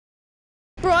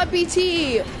Bruh,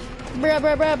 BT. Bruh,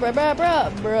 bruh, bruh, bruh, bruh,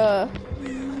 bruh, bruh.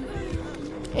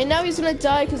 And now he's gonna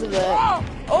die because of that.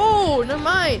 Oh, never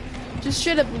mind. Just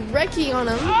straight up wrecking on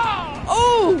him.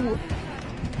 Oh!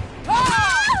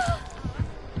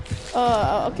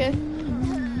 Okay.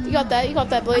 You got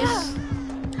that, Blaze.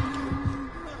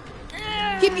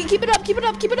 Keep it up, keep it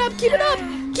up, keep it up, keep it up!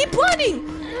 Keep planning!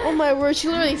 Oh my word, she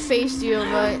literally faced you,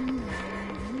 but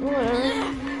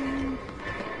whatever.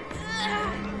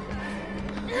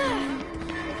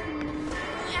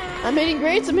 I'm hitting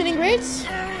greats, I'm hitting greats.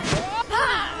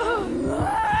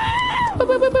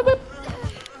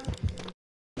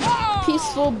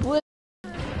 Peaceful bliss.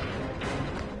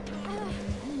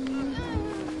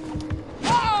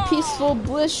 Peaceful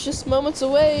bliss just moments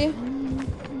away.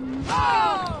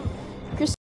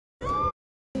 Chris,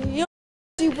 you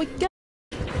see what got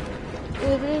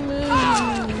every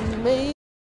move made.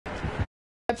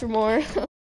 For more.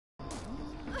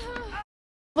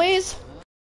 Please.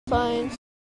 Fine.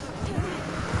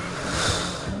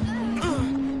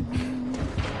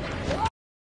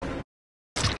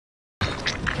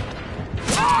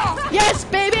 Yes,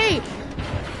 baby!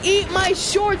 Eat my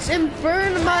shorts and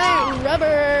burn my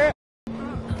rubber.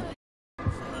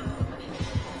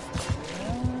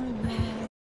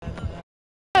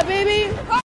 Yeah, baby.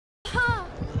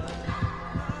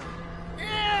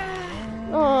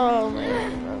 Oh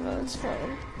man, no, that's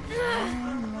fine.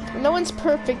 No one's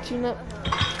perfect, you know.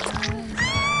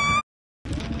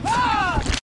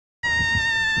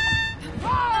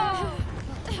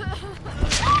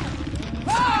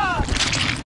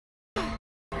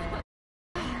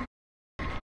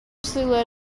 Let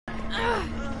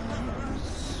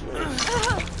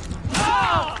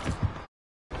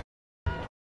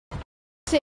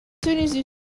as soon as you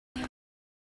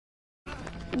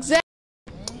exactly.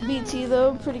 BT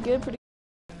though, pretty good, pretty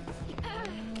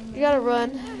good. You gotta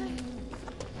run.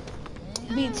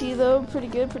 BT though, pretty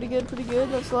good, pretty good, pretty good.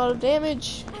 That's a lot of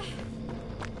damage.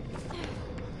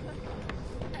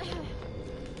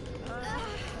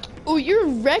 Oh, you're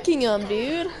wrecking him,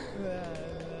 dude.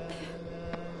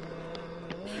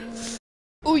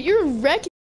 Oh, you're wrecking.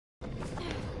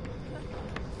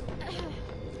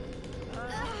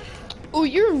 Oh,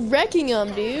 you're wrecking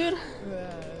him, dude.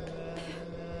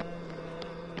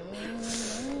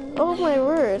 Oh my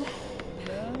word.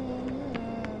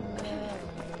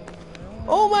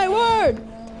 Oh my word!